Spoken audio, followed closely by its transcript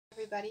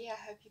everybody,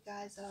 I hope you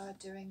guys are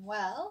doing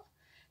well.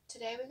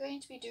 Today we're going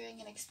to be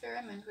doing an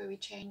experiment where we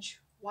change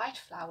white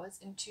flowers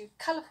into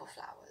colourful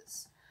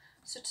flowers.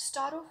 So to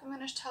start off, I'm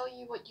going to tell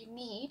you what you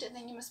need, and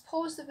then you must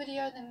pause the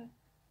video, then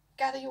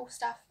gather your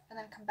stuff and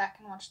then come back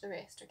and watch the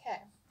rest,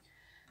 okay?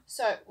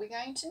 So we're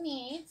going to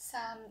need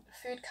some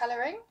food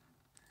colouring.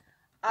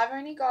 I've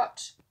only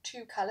got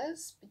 2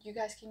 colours, but you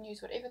guys can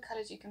use whatever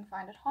colours you can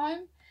find at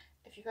home.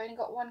 If you've only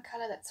got 1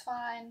 colour, that's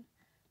fine.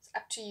 It's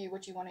up to you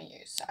what you want to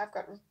use. So I've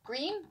got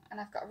green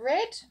and I've got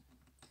red.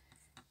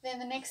 Then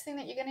the next thing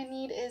that you're going to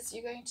need is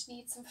you're going to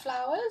need some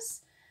flowers.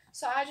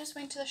 So I just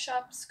went to the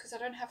shops because I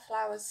don't have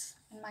flowers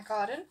in my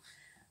garden.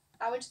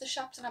 I went to the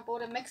shops and I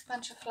bought a mixed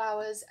bunch of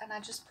flowers and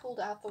I just pulled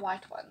out the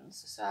white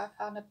ones. So I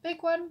found a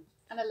big one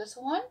and a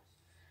little one.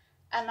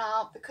 And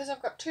now because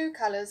I've got 2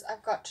 colours,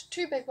 I've got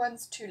 2 big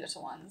ones, 2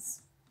 little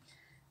ones.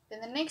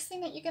 Then the next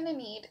thing that you're going to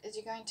need is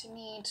you're going to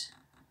need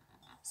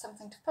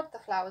something to put the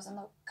flowers and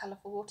the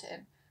colourful water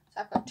in. So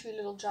I've got 2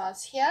 little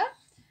jars here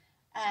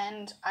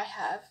and I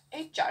have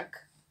a jug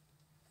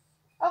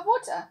of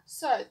water.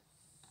 So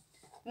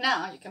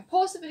now you can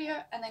pause the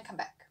video and then come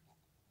back.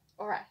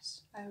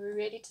 Alright, are we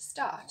ready to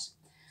start?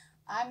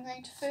 I'm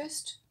going to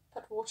first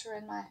put water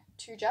in my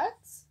 2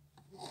 jugs.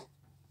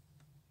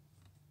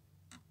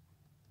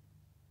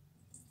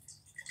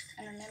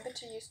 And remember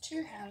to use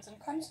 2 hands and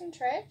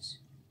concentrate.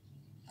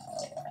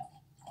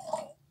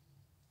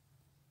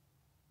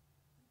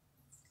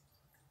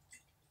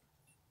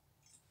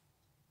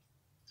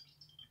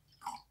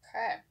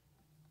 Okay,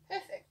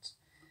 perfect.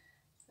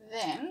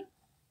 Then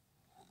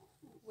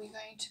we're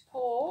going to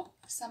pour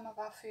some of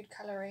our food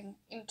colouring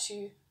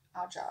into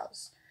our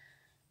jars.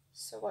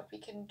 So what we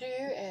can do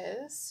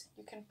is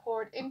you can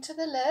pour it into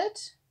the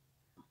lid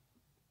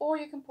or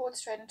you can pour it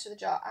straight into the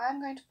jar. I'm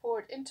going to pour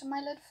it into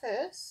my lid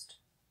first.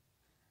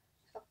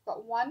 So I've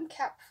got 1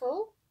 cap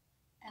full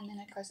and then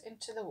it goes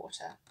into the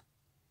water.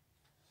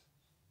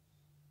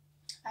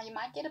 Now you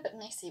might get a bit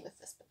messy with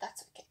this, but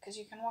that's okay because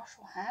you can wash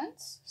your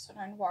hands, so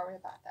don't worry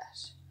about that.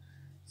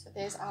 So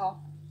there's our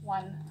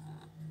 1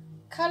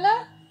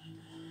 colour,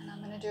 and I'm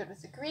going to do it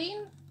with the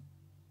green.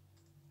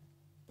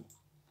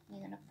 You're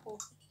going to pour,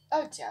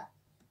 oh dear.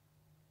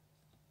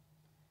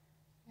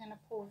 You're going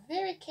to pour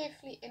very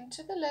carefully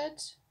into the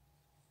lid.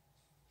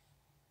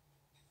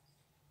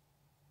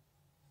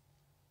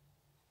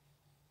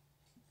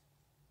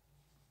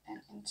 And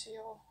into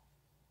your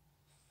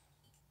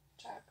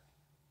jug.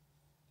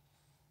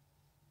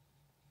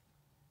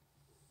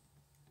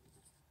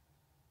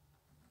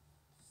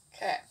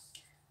 Okay,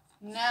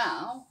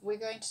 now we're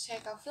going to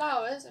take our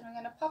flowers and we're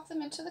going to pop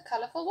them into the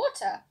colourful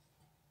water.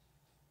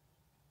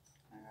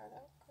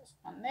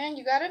 And then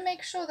you got to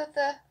make sure that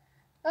the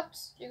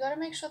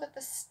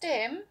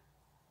stem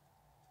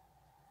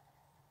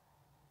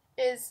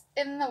is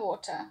in the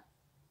water.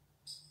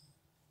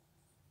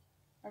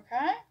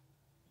 Okay?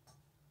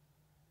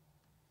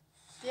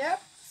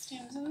 Yep,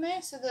 stem's in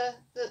there, so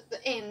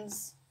the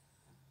ends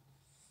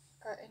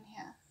go in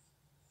here.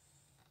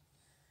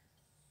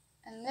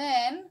 And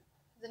then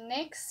the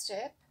next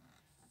step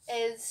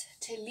is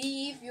to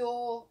leave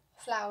your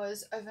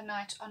flowers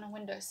overnight on a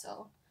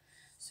windowsill.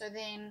 So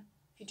then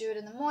if you do it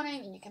in the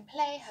morning and you can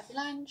play, have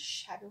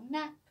lunch, have your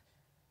nap,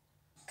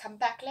 come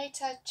back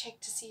later, check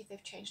to see if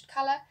they've changed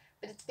colour,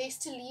 but it's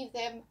best to leave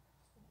them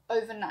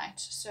overnight.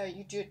 So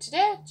you do it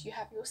today, you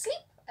have your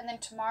sleep, and then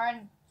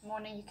tomorrow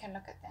morning you can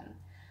look at them.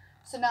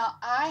 So now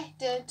I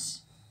did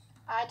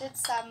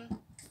some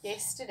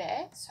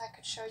yesterday so I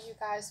could show you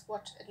guys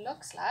what it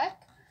looks like.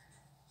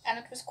 And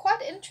it was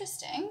quite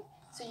interesting,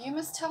 so you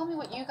must tell me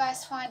what you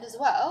guys find as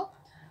well.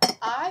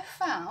 I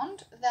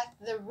found that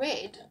the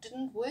red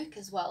didn't work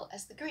as well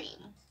as the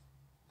green.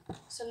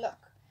 So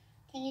look,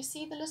 can you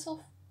see the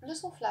little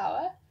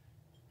flower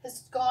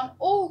has gone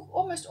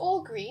almost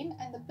all green,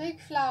 and the big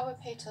flower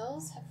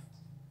petals have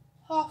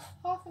half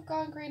have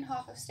gone green,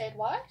 half have stayed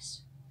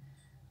white.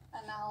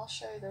 And now I'll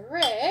show the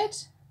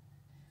red.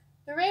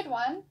 The red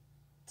one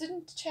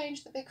didn't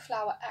change the big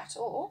flower at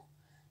all,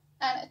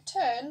 and it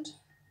turned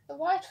the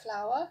white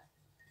flower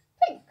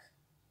pink.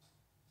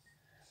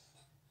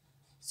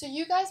 So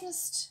you guys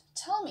must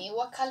tell me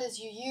what colors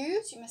you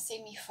use. You must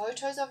send me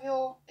photos of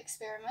your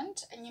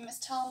experiment and you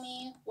must tell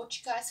me what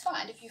you guys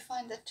find. If you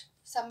find that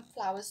some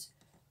flowers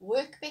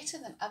work better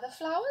than other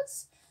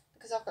flowers,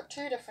 because I've got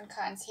 2 different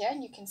kinds here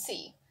and you can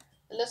see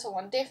the little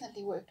one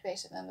definitely worked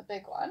better than the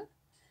big one.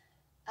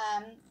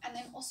 And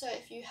then also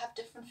if you have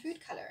different food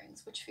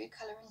colorings, which food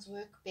colorings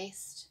work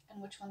best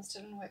and which ones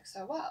didn't work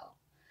so well.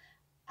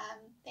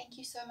 Thank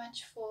you so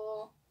much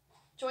for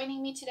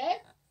joining me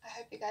today. I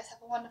hope you guys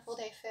have a wonderful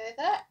day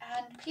further,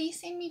 and please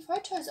send me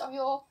photos of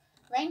your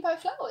rainbow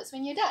flowers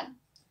when you're done.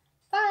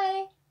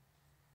 Bye!